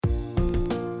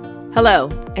Hello,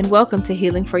 and welcome to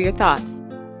Healing for Your Thoughts,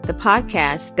 the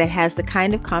podcast that has the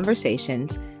kind of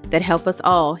conversations that help us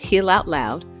all heal out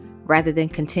loud rather than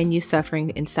continue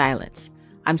suffering in silence.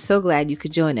 I'm so glad you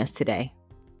could join us today.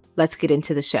 Let's get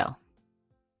into the show.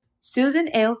 Susan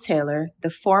L. Taylor, the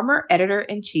former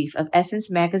editor-in-chief of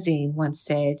Essence magazine, once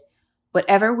said,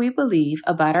 "Whatever we believe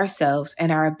about ourselves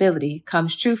and our ability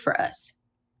comes true for us."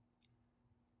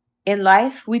 In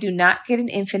life, we do not get an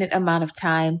infinite amount of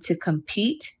time to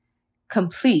compete,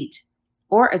 complete,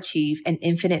 or achieve an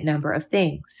infinite number of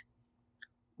things.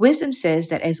 Wisdom says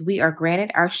that as we are granted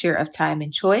our share of time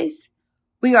and choice,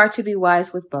 we are to be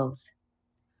wise with both.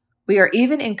 We are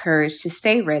even encouraged to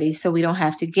stay ready so we don't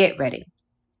have to get ready.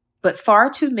 But far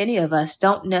too many of us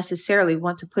don't necessarily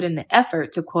want to put in the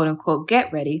effort to quote unquote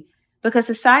get ready because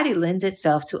society lends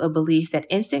itself to a belief that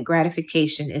instant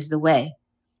gratification is the way.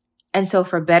 And so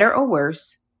for better or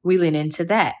worse, we lean into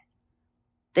that.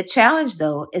 The challenge,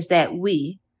 though, is that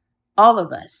we, all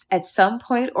of us, at some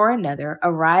point or another,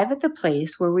 arrive at the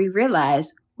place where we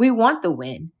realize we want the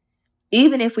win,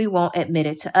 even if we won't admit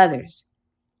it to others.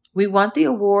 We want the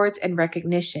awards and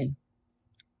recognition.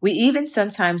 We even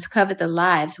sometimes covet the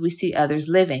lives we see others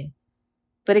living.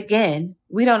 But again,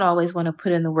 we don't always want to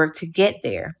put in the work to get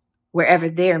there, wherever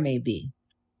there may be.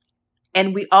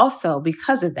 And we also,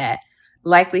 because of that,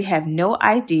 likely have no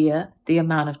idea the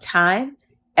amount of time,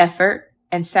 effort,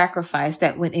 and sacrifice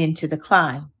that went into the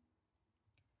climb.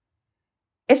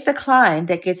 It's the climb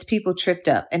that gets people tripped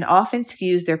up and often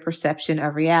skews their perception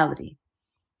of reality.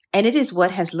 And it is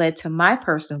what has led to my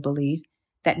personal belief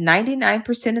that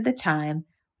 99% of the time,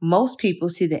 most people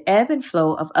see the ebb and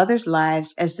flow of others'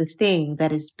 lives as the thing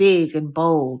that is big and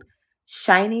bold,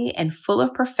 shiny and full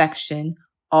of perfection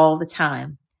all the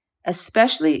time,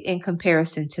 especially in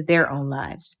comparison to their own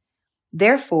lives.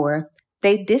 Therefore,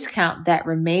 they discount that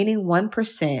remaining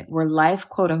 1% where life,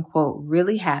 quote unquote,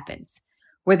 really happens,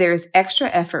 where there is extra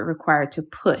effort required to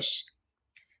push.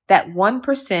 That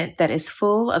 1% that is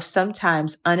full of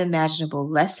sometimes unimaginable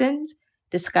lessons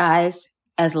disguised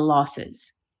as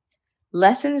losses.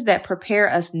 Lessons that prepare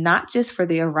us not just for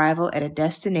the arrival at a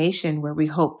destination where we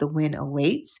hope the win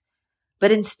awaits,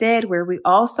 but instead where we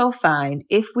also find,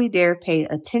 if we dare pay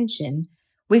attention,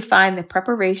 we find the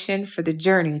preparation for the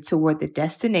journey toward the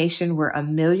destination where a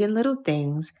million little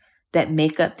things that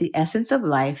make up the essence of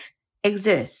life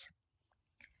exist.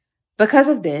 Because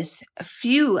of this,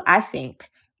 few, I think,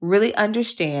 really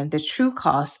understand the true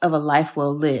cost of a life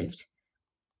well lived.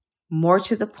 More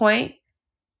to the point,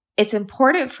 it's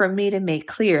important for me to make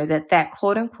clear that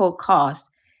quote unquote cost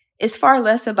is far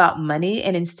less about money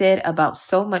and instead about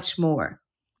so much more.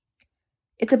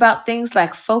 It's about things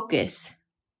like focus,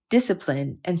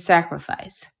 discipline, and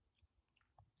sacrifice.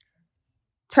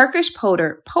 Turkish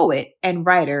poet and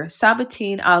writer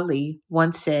Sabahattin Ali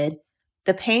once said,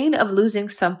 "The pain of losing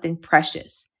something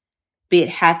precious, be it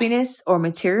happiness or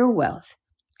material wealth,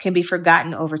 can be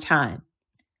forgotten over time.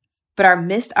 But our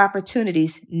missed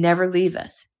opportunities never leave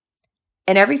us.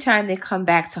 And every time they come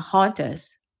back to haunt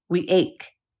us, we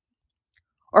ache."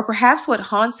 Or perhaps what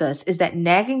haunts us is that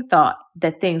nagging thought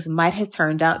that things might have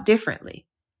turned out differently.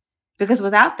 Because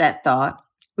without that thought,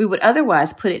 we would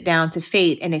otherwise put it down to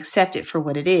fate and accept it for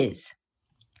what it is.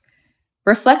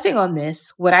 Reflecting on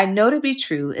this, what I know to be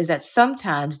true is that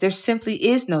sometimes there simply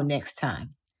is no next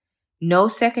time, no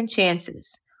second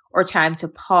chances, or time to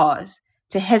pause,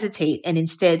 to hesitate, and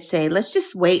instead say, let's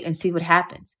just wait and see what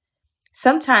happens.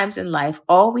 Sometimes in life,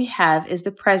 all we have is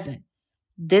the present,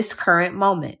 this current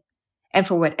moment. And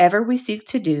for whatever we seek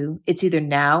to do, it's either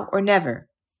now or never.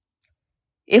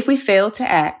 If we fail to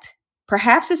act,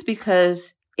 perhaps it's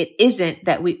because it isn't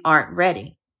that we aren't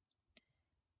ready.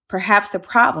 Perhaps the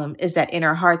problem is that in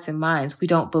our hearts and minds, we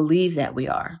don't believe that we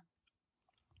are.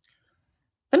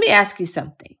 Let me ask you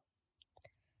something.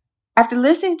 After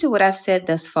listening to what I've said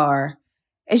thus far,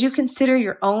 as you consider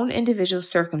your own individual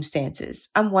circumstances,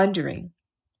 I'm wondering,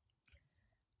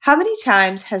 how many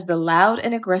times has the loud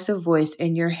and aggressive voice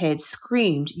in your head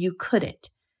screamed you couldn't?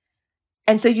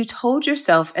 And so you told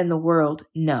yourself and the world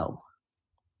no.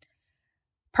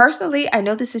 Personally, I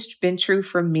know this has been true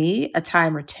for me a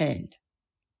time or 10.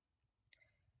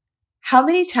 How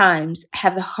many times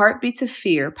have the heartbeats of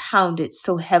fear pounded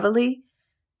so heavily,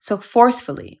 so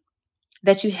forcefully,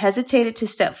 that you hesitated to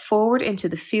step forward into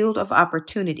the field of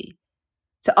opportunity,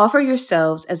 to offer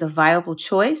yourselves as a viable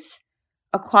choice,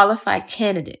 a qualified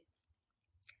candidate,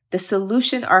 the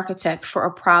solution architect for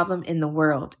a problem in the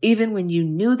world, even when you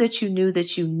knew that you knew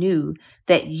that you knew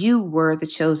that you were the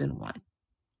chosen one?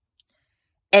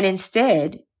 And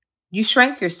instead, you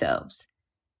shrank yourselves,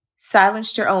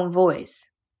 silenced your own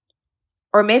voice,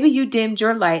 Or maybe you dimmed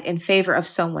your light in favor of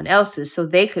someone else's so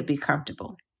they could be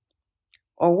comfortable.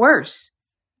 Or worse,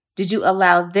 did you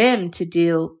allow them to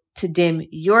dim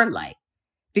your light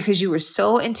because you were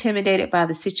so intimidated by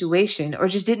the situation or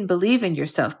just didn't believe in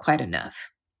yourself quite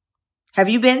enough? Have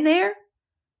you been there?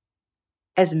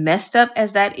 As messed up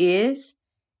as that is,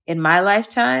 in my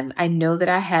lifetime, I know that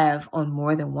I have on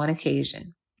more than one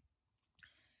occasion.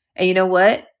 And you know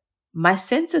what? My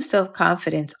sense of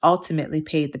self-confidence ultimately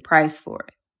paid the price for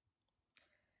it.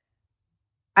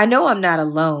 I know I'm not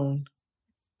alone,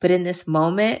 but in this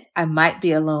moment, I might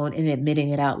be alone in admitting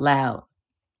it out loud.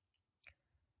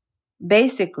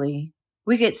 Basically,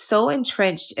 we get so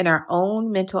entrenched in our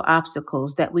own mental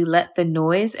obstacles that we let the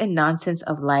noise and nonsense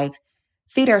of life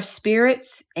feed our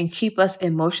spirits and keep us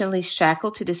emotionally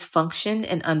shackled to dysfunction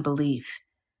and unbelief.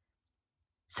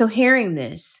 So hearing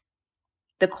this,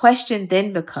 the question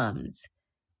then becomes,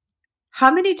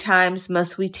 how many times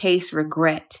must we taste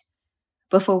regret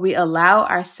before we allow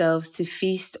ourselves to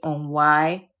feast on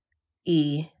Y-E-S?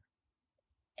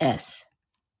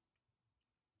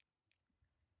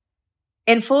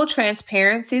 In full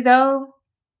transparency, though,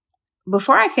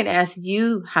 before I can ask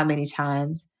you how many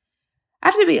times, I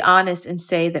have to be honest and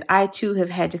say that I too have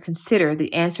had to consider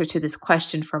the answer to this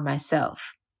question for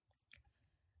myself.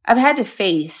 I've had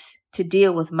to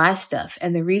deal with my stuff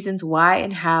and the reasons why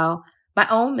and how my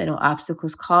own mental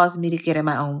obstacles caused me to get in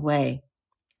my own way,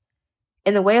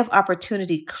 in the way of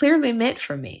opportunity clearly meant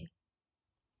for me.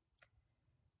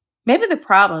 Maybe the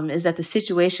problem is that the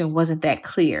situation wasn't that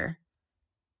clear.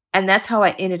 And that's how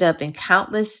I ended up in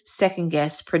countless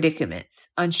second-guess predicaments,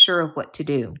 unsure of what to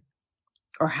do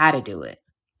or how to do it.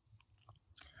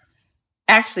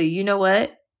 Actually, you know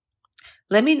what?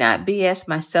 Let me not BS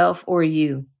myself or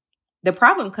you. The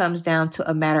problem comes down to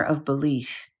a matter of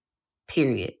belief,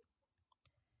 period.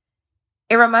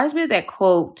 It reminds me of that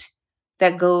quote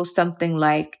that goes something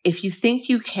like, if you think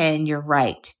you can, you're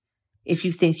right. If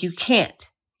you think you can't,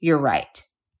 you're right.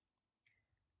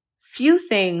 Few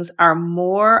things are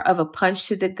more of a punch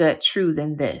to the gut true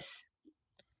than this.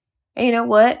 And you know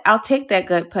what? I'll take that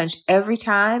gut punch every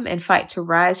time and fight to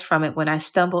rise from it when I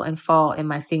stumble and fall in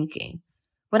my thinking,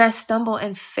 when I stumble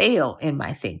and fail in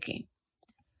my thinking.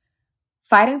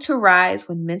 Fighting to rise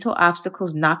when mental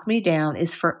obstacles knock me down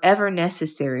is forever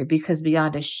necessary because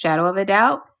beyond a shadow of a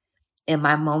doubt, in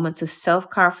my moments of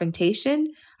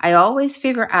self-confrontation, I always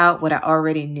figure out what I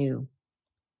already knew.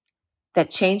 That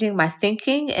changing my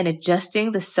thinking and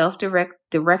adjusting the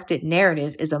self-directed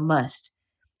narrative is a must.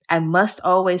 I must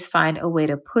always find a way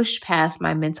to push past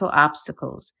my mental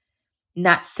obstacles,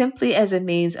 not simply as a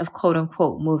means of quote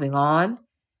unquote moving on,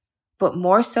 but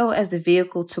more so as the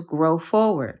vehicle to grow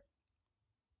forward.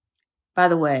 By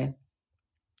the way,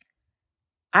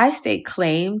 I stake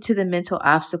claim to the mental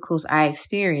obstacles I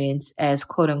experience as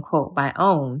quote unquote my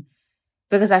own,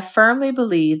 because I firmly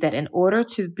believe that in order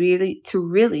to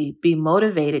really be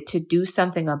motivated to do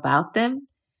something about them,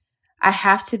 I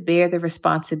have to bear the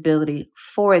responsibility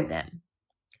for them.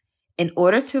 In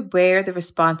order to bear the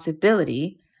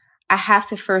responsibility, I have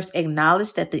to first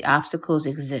acknowledge that the obstacles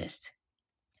exist.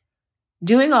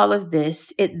 Doing all of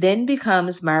this, it then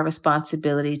becomes my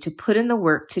responsibility to put in the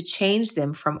work to change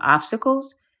them from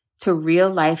obstacles to real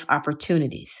life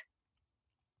opportunities.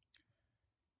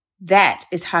 That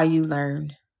is how you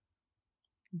learn.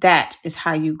 That is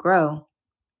how you grow.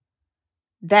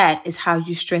 That is how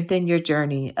you strengthen your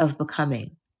journey of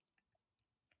becoming.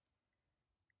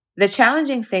 The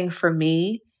challenging thing for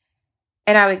me,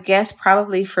 and I would guess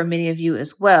probably for many of you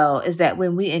as well, is that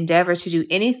when we endeavor to do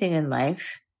anything in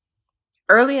life,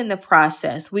 early in the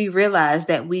process, we realize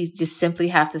that we just simply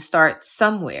have to start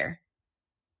somewhere.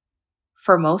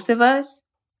 For most of us,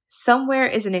 somewhere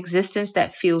is an existence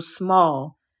that feels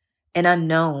small and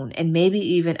unknown and maybe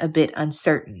even a bit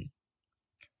uncertain.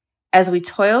 As we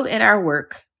toil in our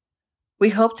work, we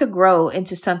hope to grow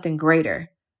into something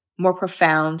greater, more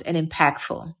profound and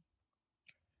impactful.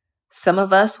 Some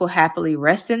of us will happily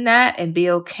rest in that and be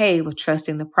okay with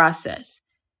trusting the process,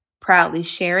 proudly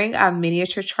sharing our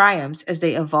miniature triumphs as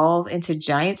they evolve into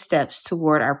giant steps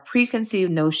toward our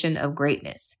preconceived notion of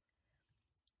greatness.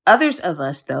 Others of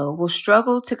us, though, will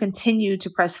struggle to continue to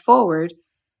press forward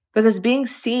because being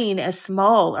seen as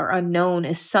small or unknown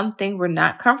is something we're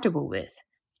not comfortable with,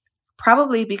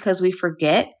 probably because we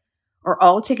forget or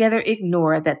altogether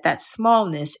ignore that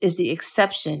smallness is the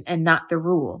exception and not the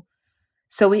rule.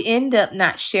 So we end up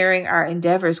not sharing our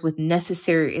endeavors with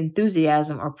necessary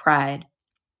enthusiasm or pride.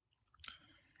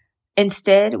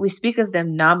 Instead, we speak of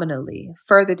them nominally,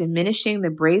 further diminishing the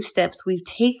brave steps we've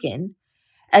taken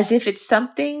as if it's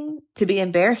something to be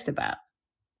embarrassed about.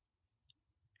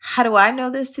 How do I know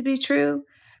this to be true?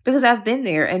 Because I've been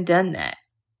there and done that.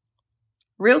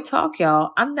 Real talk,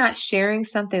 y'all. I'm not sharing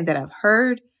something that I've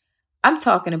heard. I'm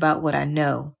talking about what I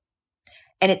know.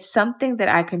 And it's something that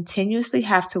I continuously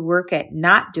have to work at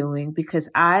not doing because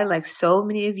I, like so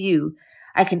many of you,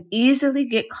 I can easily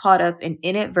get caught up in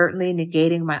inadvertently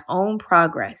negating my own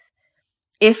progress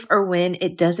if or when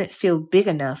it doesn't feel big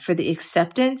enough for the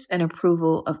acceptance and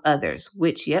approval of others,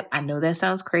 which, yep, I know that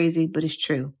sounds crazy, but it's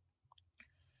true.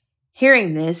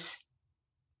 Hearing this,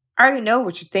 I already know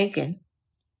what you're thinking.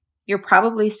 You're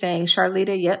probably saying,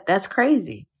 Charlita, yep, that's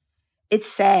crazy. It's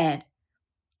sad.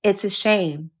 It's a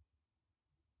shame.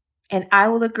 And I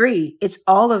will agree, it's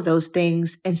all of those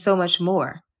things and so much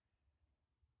more.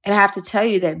 And I have to tell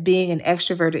you that being an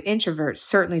extrovert or introvert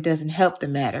certainly doesn't help the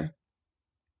matter.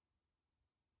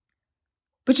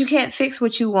 But you can't fix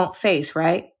what you won't face,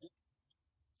 right?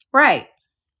 Right.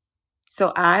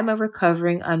 So I'm a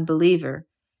recovering unbeliever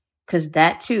because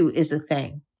that too is a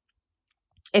thing.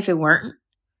 If it weren't,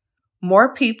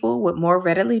 more people would more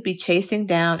readily be chasing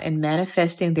down and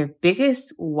manifesting their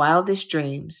biggest, wildest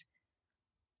dreams.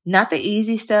 Not the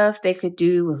easy stuff they could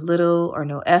do with little or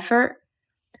no effort,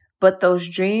 but those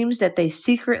dreams that they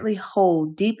secretly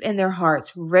hold deep in their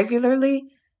hearts regularly,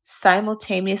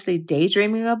 simultaneously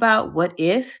daydreaming about what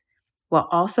if, while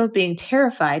also being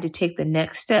terrified to take the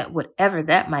next step, whatever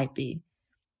that might be,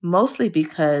 mostly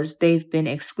because they've been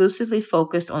exclusively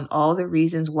focused on all the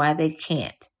reasons why they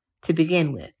can't to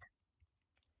begin with.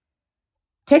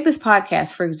 Take this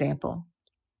podcast, for example.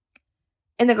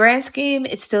 In the grand scheme,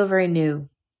 it's still very new.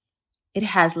 It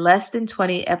has less than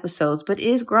 20 episodes, but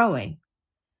is growing.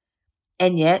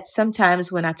 And yet,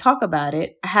 sometimes when I talk about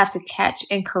it, I have to catch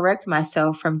and correct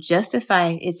myself from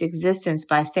justifying its existence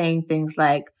by saying things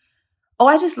like, oh,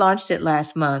 I just launched it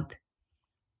last month.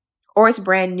 Or it's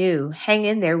brand new. Hang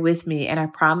in there with me and I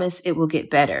promise it will get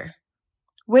better.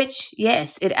 Which,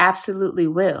 yes, it absolutely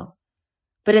will.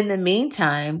 But in the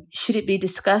meantime, should it be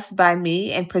discussed by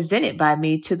me and presented by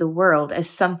me to the world as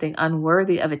something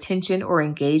unworthy of attention or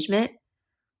engagement?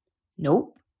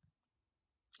 Nope.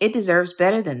 It deserves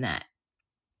better than that.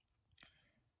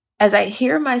 As I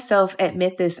hear myself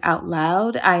admit this out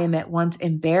loud, I am at once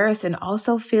embarrassed and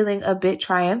also feeling a bit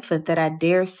triumphant that I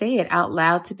dare say it out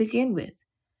loud to begin with.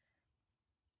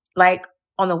 Like,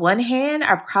 on the one hand,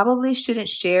 I probably shouldn't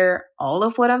share all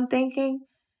of what I'm thinking,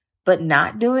 but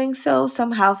not doing so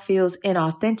somehow feels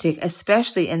inauthentic,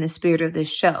 especially in the spirit of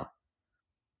this show.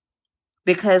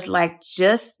 Because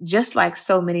just like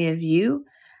so many of you,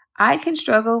 I can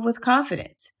struggle with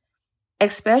confidence,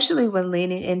 especially when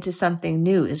leaning into something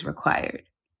new is required.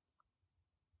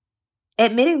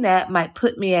 Admitting that might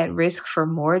put me at risk for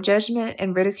more judgment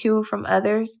and ridicule from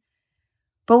others.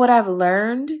 But what I've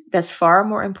learned that's far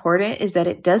more important is that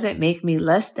it doesn't make me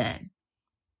less than.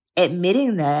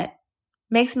 Admitting that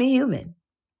makes me human.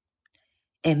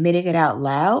 Admitting it out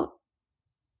loud?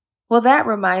 Well, that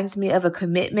reminds me of a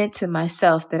commitment to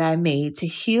myself that I made to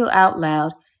heal out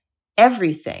loud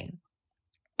everything,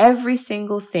 every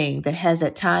single thing that has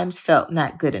at times felt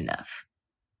not good enough.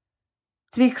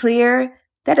 To be clear,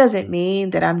 that doesn't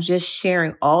mean that I'm just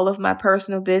sharing all of my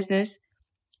personal business,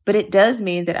 but it does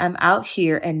mean that I'm out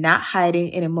here and not hiding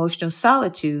in emotional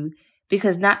solitude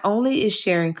because not only is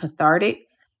sharing cathartic,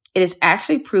 it is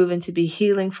actually proven to be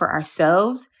healing for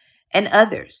ourselves and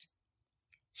others.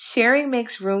 Sharing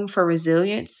makes room for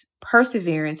resilience,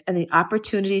 perseverance, and the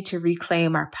opportunity to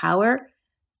reclaim our power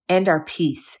and our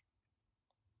peace.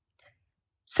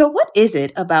 So what is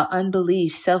it about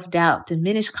unbelief, self-doubt,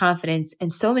 diminished confidence,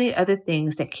 and so many other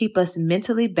things that keep us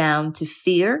mentally bound to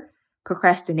fear,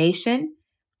 procrastination,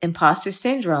 imposter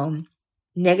syndrome,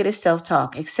 negative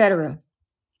self-talk, etc.?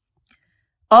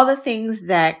 All the things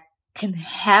that can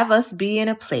have us be in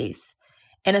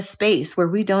a space where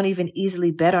we don't even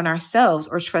easily bet on ourselves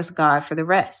or trust God for the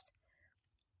rest.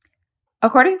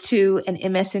 According to an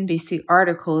MSNBC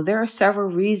article, there are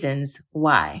several reasons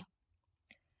why.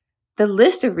 The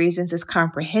list of reasons is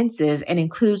comprehensive and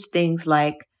includes things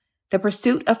like the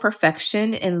pursuit of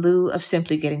perfection in lieu of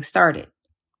simply getting started.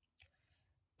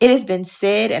 It has been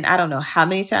said, and I don't know how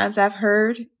many times I've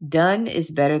heard, done is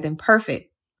better than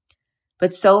perfect.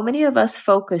 But so many of us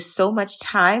focus so much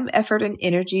time, effort, and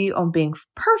energy on being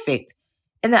perfect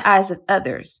in the eyes of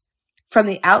others from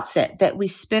the outset that we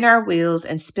spin our wheels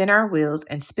and spin our wheels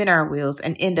and spin our wheels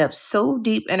and end up so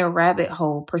deep in a rabbit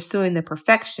hole pursuing the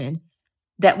perfection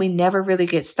that we never really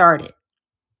get started.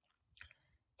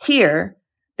 Here,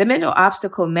 the mental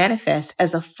obstacle manifests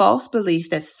as a false belief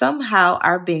that somehow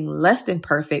our being less than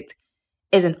perfect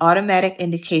is an automatic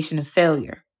indication of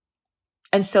failure.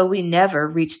 And so we never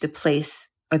reach the place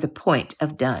or the point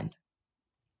of done.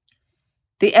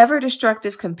 The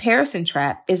ever-destructive comparison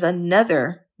trap is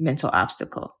another mental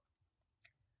obstacle.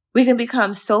 We can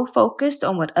become so focused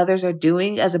on what others are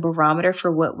doing as a barometer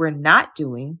for what we're not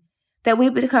doing that we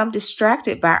become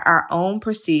distracted by our own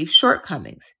perceived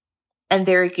shortcomings. And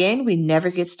there again, we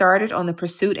never get started on the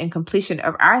pursuit and completion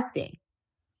of our thing.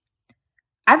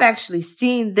 I've actually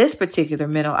seen this particular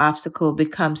mental obstacle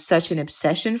become such an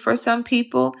obsession for some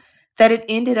people that it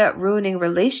ended up ruining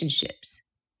relationships.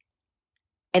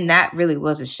 And that really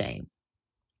was a shame.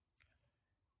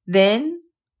 Then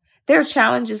there are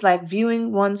challenges like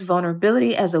viewing one's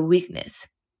vulnerability as a weakness.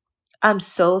 I'm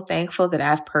so thankful that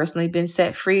I've personally been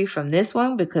set free from this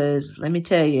one because let me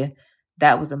tell you,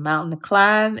 that was a mountain to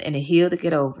climb and a hill to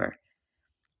get over.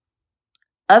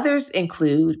 Others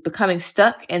include becoming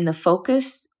stuck in the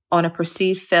focus on a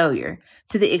perceived failure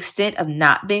to the extent of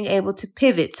not being able to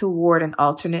pivot toward an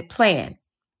alternate plan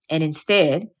and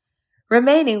instead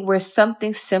remaining where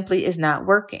something simply is not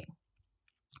working.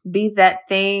 Be that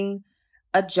thing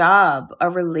a job, a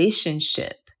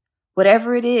relationship,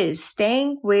 whatever it is,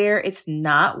 staying where it's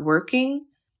not working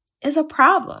is a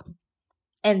problem.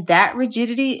 And that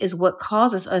rigidity is what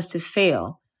causes us to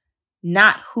fail,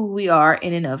 not who we are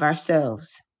in and of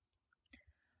ourselves.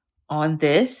 On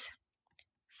this,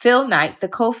 Phil Knight, the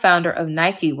co-founder of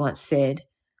Nike, once said,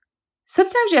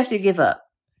 "Sometimes you have to give up.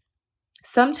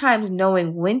 Sometimes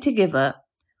knowing when to give up,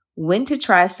 when to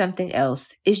try something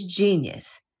else is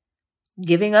genius.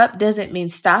 Giving up doesn't mean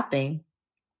stopping.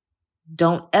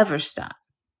 Don't ever stop."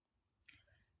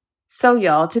 So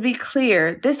y'all, to be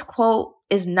clear, this quote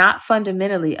is not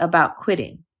fundamentally about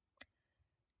quitting.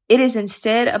 It is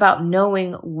instead about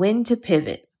knowing when to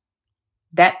pivot.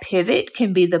 That pivot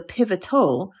can be the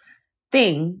pivotal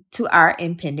thing to our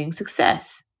impending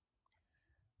success.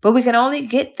 But we can only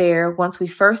get there once we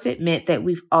first admit that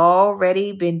we've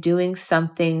already been doing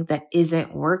something that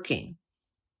isn't working.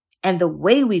 And the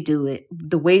way we've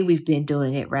been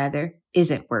doing it,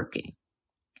 isn't working.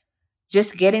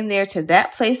 Just getting there to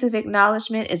that place of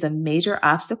acknowledgement is a major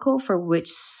obstacle for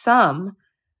which some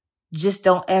just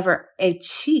don't ever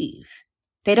achieve.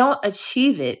 They don't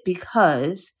achieve it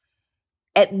because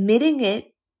admitting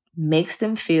it makes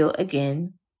them feel,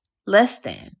 again, less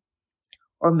than.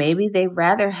 Or maybe they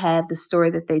rather have the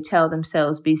story that they tell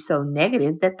themselves be so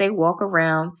negative that they walk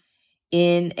around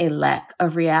in a lack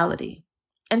of reality.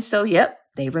 And so,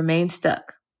 they remain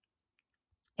stuck.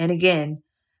 And again,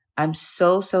 I'm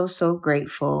so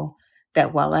grateful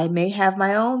that while I may have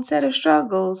my own set of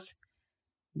struggles,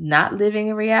 not living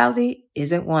in reality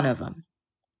isn't one of them.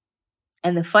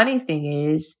 And the funny thing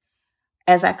is,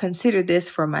 as I consider this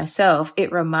for myself,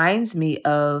 it reminds me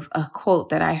of a quote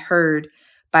that I heard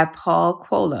by Paul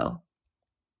Coelho.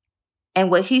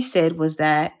 And what he said was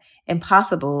that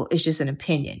impossible is just an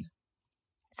opinion.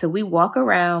 So we walk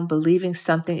around believing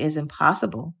something is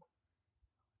impossible.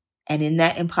 And in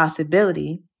that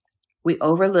impossibility, we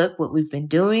overlook what we've been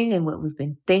doing and what we've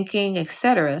been thinking,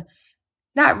 etc.,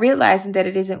 not realizing that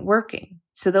it isn't working.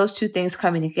 So those two things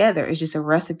coming together is just a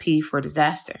recipe for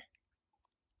disaster.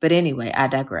 But anyway, I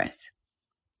digress.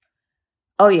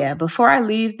 Oh yeah, before I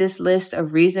leave this list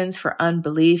of reasons for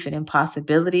unbelief and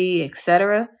impossibility,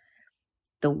 etc.,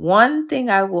 the one thing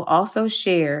I will also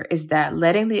share is that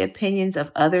letting the opinions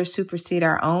of others supersede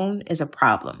our own is a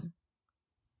problem.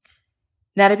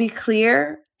 Now, to be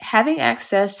clear, having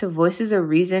access to voices of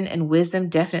reason and wisdom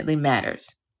definitely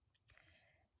matters.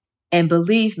 And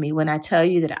believe me when I tell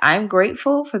you that I'm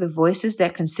grateful for the voices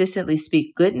that consistently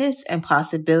speak goodness and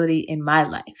possibility in my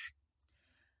life.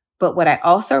 But what I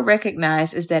also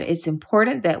recognize is that it's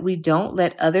important that we don't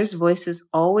let others' voices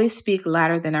always speak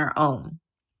louder than our own.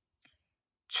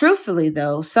 Truthfully,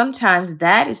 though, sometimes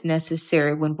that is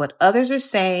necessary when what others are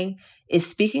saying is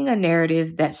speaking a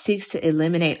narrative that seeks to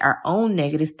eliminate our own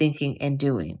negative thinking and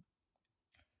doing.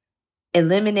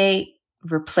 Eliminate,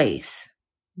 replace.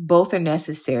 Both are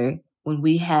necessary when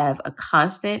we have a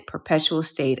constant, perpetual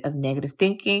state of negative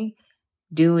thinking,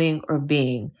 doing, or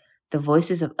being. The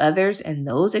voices of others and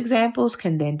those examples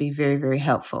can then be very, very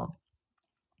helpful.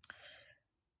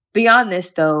 Beyond this,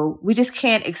 though, we just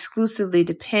can't exclusively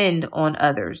depend on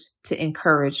others to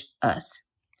encourage us.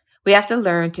 We have to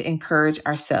learn to encourage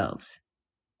ourselves.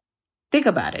 Think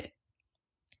about it.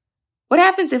 What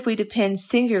happens if we depend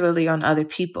singularly on other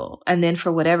people, and then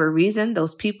for whatever reason,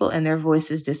 those people and their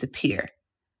voices disappear?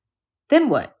 Then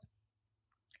what?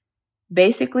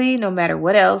 Basically, no matter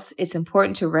what else, it's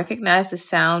important to recognize the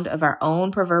sound of our own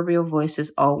proverbial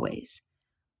voices always.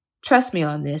 Trust me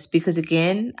on this because,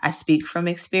 again, I speak from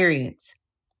experience.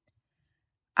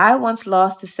 I once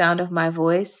lost the sound of my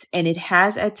voice, and it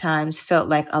has at times felt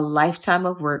like a lifetime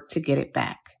of work to get it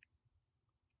back.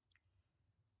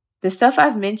 The stuff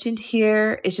I've mentioned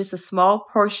here is just a small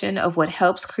portion of what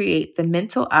helps create the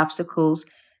mental obstacles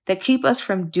that keep us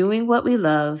from doing what we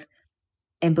love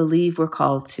and believe we're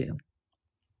called to.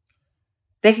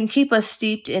 They can keep us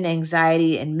steeped in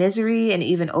anxiety and misery and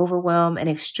even overwhelm and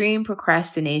extreme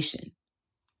procrastination.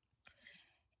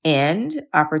 And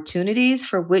opportunities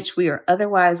for which we are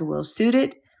otherwise well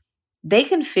suited, they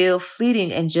can feel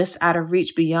fleeting and just out of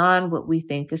reach beyond what we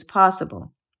think is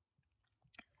possible.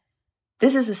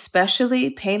 This is especially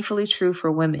painfully true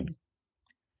for women.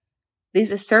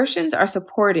 These assertions are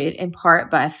supported in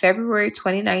part by a February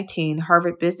 2019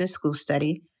 Harvard Business School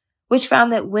study, which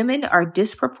found that women are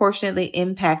disproportionately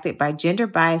impacted by gender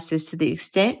biases to the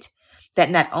extent that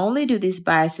not only do these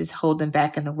biases hold them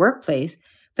back in the workplace,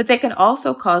 but they can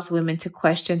also cause women to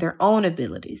question their own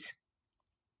abilities.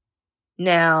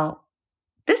 Now,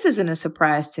 this isn't a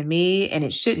surprise to me, and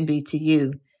it shouldn't be to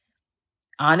you.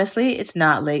 Honestly, it's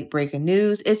not late breaking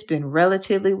news. It's been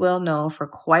relatively well known for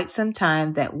quite some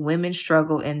time that women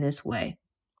struggle in this way.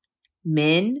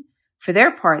 Men, for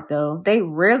their part, though, they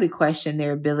rarely question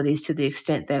their abilities to the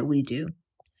extent that we do.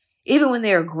 Even when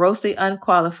they are grossly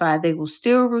unqualified, they will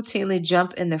still routinely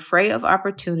jump in the fray of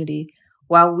opportunity,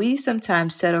 while we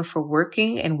sometimes settle for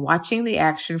working and watching the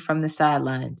action from the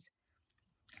sidelines.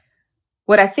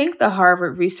 What I think the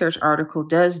Harvard research article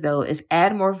does, though, is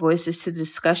add more voices to the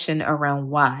discussion around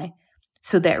why,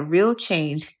 so that real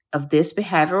change of this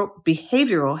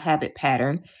behavioral habit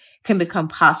pattern can become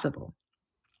possible.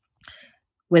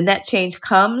 When that change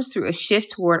comes through a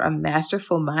shift toward a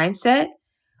masterful mindset,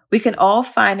 we can all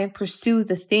find and pursue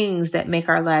the things that make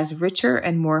our lives richer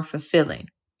and more fulfilling.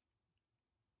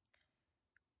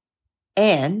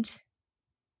 And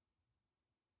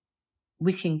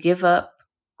we can give up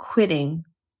quitting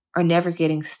or never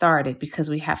getting started because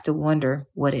we have to wonder,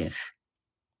 what if?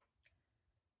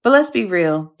 But let's be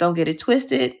real, don't get it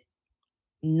twisted.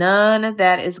 None of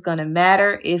that is going to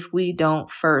matter if we don't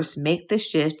first make the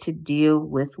shift to deal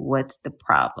with what's the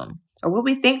problem or what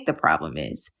we think the problem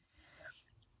is.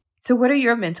 So what are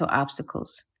your mental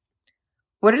obstacles?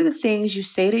 What are the things you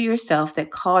say to yourself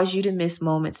that cause you to miss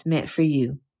moments meant for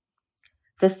you?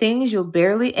 The things you'll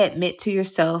barely admit to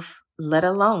yourself, let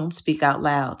alone speak out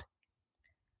loud.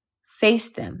 Face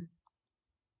them.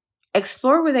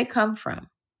 Explore where they come from.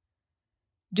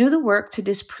 Do the work to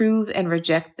disprove and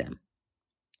reject them.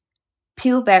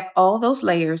 Peel back all those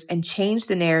layers and change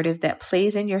the narrative that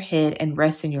plays in your head and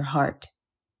rests in your heart.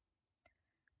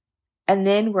 And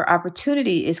then where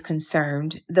opportunity is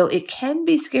concerned, though it can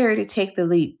be scary to take the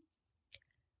leap,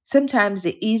 sometimes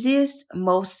the easiest,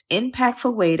 most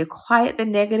impactful way to quiet the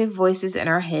negative voices in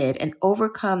our head and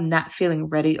overcome not feeling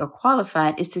ready or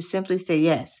qualified is to simply say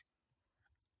yes.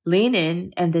 Lean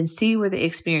in and then see where the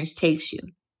experience takes you.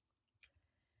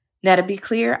 Now, to be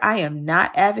clear, I am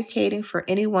not advocating for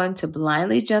anyone to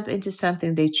blindly jump into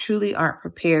something they truly aren't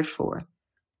prepared for.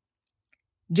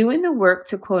 Doing the work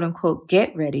to quote unquote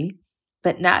get ready,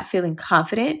 but not feeling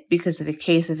confident because of a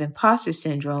case of imposter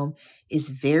syndrome is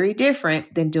very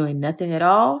different than doing nothing at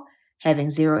all,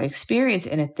 having zero experience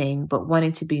in a thing, but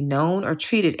wanting to be known or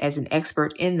treated as an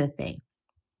expert in the thing.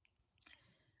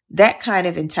 That kind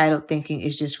of entitled thinking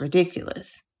is just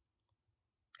ridiculous.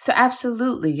 So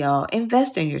absolutely, y'all,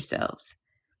 invest in yourselves.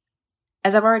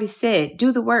 As I've already said,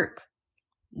 do the work.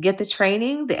 Get the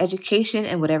training, the education,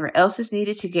 and whatever else is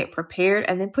needed to get prepared,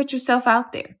 and then put yourself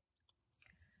out there.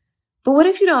 But what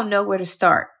if you don't know where to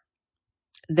start?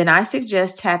 Then I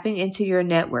suggest tapping into your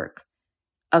network.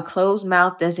 A closed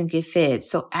mouth doesn't get fed,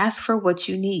 so ask for what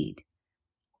you need.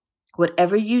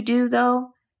 Whatever you do,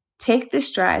 though, take the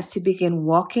strides to begin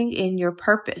walking in your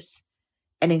purpose.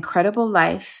 An incredible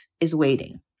life is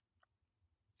waiting.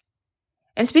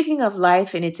 And speaking of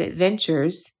life and its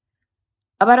adventures,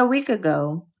 about a week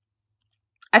ago,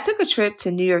 I took a trip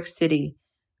to New York City,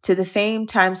 to the famed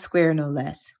Times Square no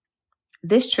less.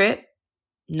 This trip,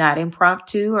 not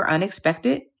impromptu or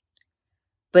unexpected,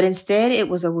 but instead it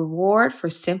was a reward for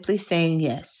simply saying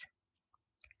yes.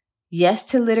 Yes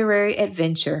to literary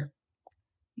adventure.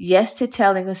 Yes to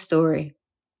telling a story.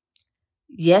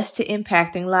 Yes to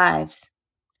impacting lives.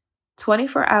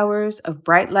 24 hours of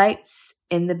bright lights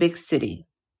in the big city.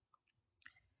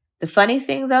 The funny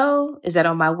thing, though, is that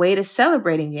on my way to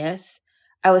celebrating yes,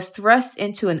 I was thrust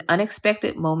into an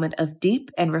unexpected moment of deep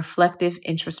and reflective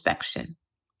introspection.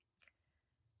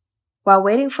 While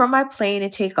waiting for my plane to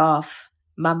take off,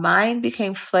 my mind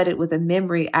became flooded with a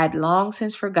memory I'd long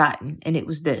since forgotten, and it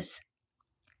was this.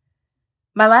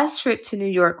 My last trip to New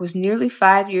York was nearly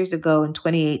 5 years ago in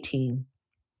 2018.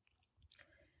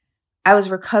 I was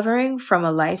recovering from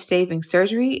a life-saving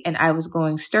surgery, and I was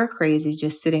going stir-crazy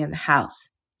just sitting in the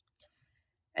house.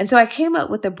 And so I came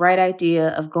up with the bright idea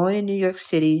of going to New York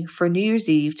City for New Year's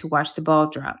Eve to watch the ball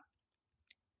drop.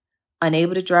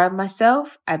 Unable to drive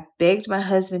myself, I begged my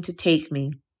husband to take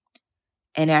me.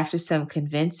 And after some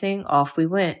convincing, off we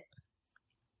went.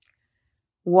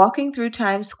 Walking through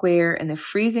Times Square in the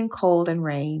freezing cold and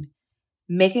rain,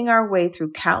 making our way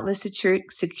through countless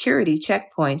security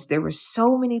checkpoints, there were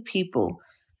so many people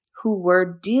who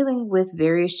were dealing with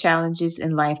various challenges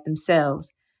in life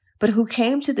themselves, but who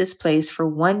came to this place for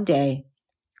one day,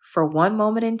 for one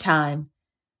moment in time,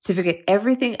 to forget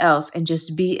everything else and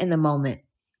just be in the moment.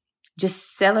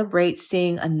 Just celebrate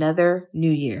seeing another new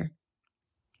year.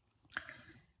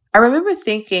 I remember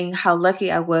thinking how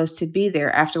lucky I was to be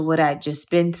there after what I'd just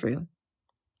been through.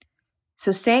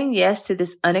 So saying yes to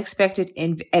this unexpected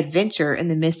adventure in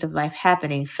the midst of life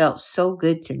happening felt so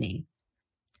good to me.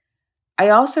 I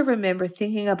also remember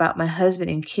thinking about my husband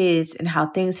and kids and how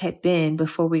things had been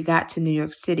before we got to New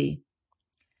York City.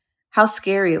 How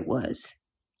scary it was.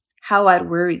 How I'd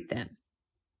worried them.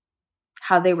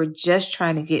 How they were just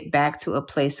trying to get back to a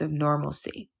place of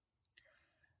normalcy.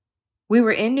 We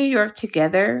were in New York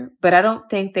together, but I don't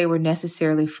think they were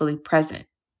necessarily fully present.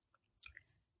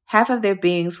 Half of their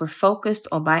beings were focused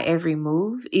on my every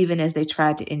move, even as they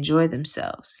tried to enjoy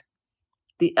themselves.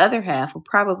 The other half were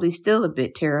probably still a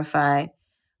bit terrified,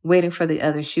 waiting for the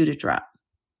other shoe to drop.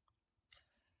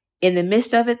 In the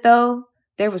midst of it, though,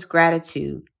 there was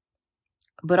gratitude,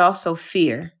 but also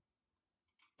fear,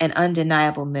 an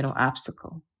undeniable mental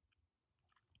obstacle.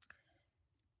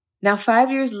 Now, 5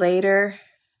 years later,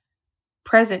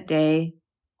 present day,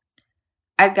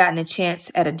 I'd gotten a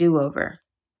chance at a do-over.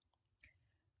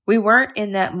 We weren't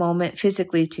in that moment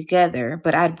physically together,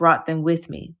 but I'd brought them with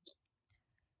me.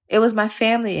 It was my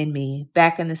family and me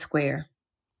back in the square.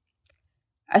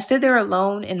 I stood there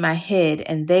alone in my head,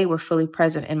 and they were fully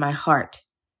present in my heart.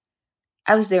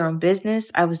 I was there on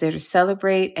business, I was there to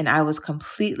celebrate, and I was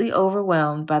completely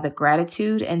overwhelmed by the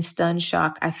gratitude and stunned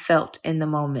shock I felt in the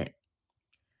moment.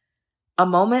 A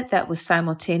moment that was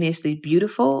simultaneously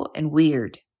beautiful and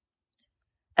weird.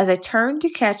 As I turned to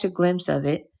catch a glimpse of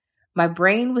it, my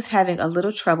brain was having a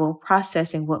little trouble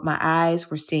processing what my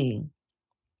eyes were seeing.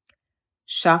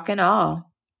 Shock and awe,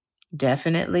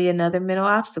 definitely another mental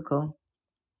obstacle.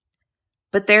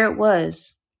 But there it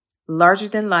was, larger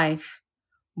than life,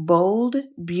 bold,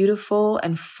 beautiful,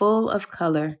 and full of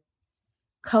color.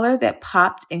 Color that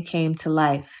popped and came to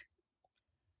life.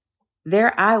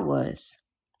 There I was,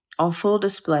 on full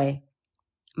display,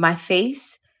 my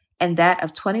face and that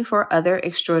of 24 other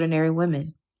extraordinary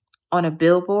women, on a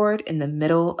billboard in the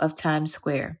middle of Times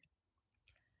Square.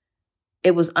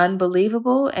 It was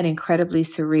unbelievable and incredibly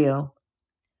surreal.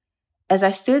 As I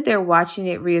stood there watching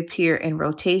it reappear in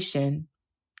rotation,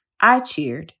 I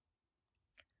cheered.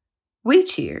 We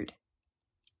cheered.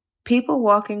 People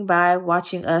walking by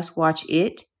watching us watch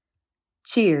it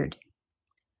cheered.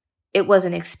 It was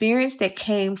an experience that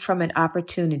came from an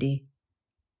opportunity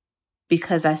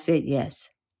because I said yes.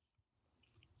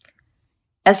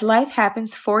 As life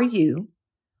happens for you,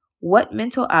 what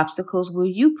mental obstacles will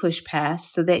you push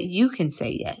past so that you can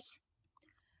say yes?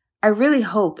 I really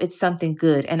hope it's something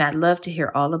good, and I'd love to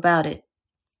hear all about it.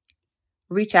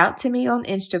 Reach out to me on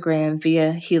Instagram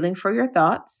via Healing for Your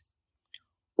Thoughts,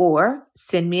 or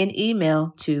send me an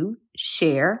email to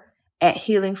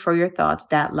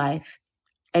share@healingforyourthoughts.life.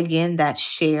 Again, that's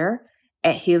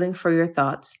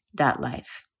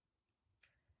share@healingforyourthoughts.life.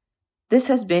 This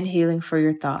has been Healing for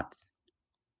Your Thoughts.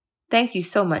 Thank you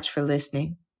so much for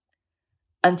listening.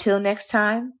 Until next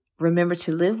time, remember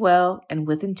to live well and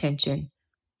with intention.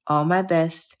 All my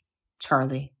best,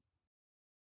 Charlie.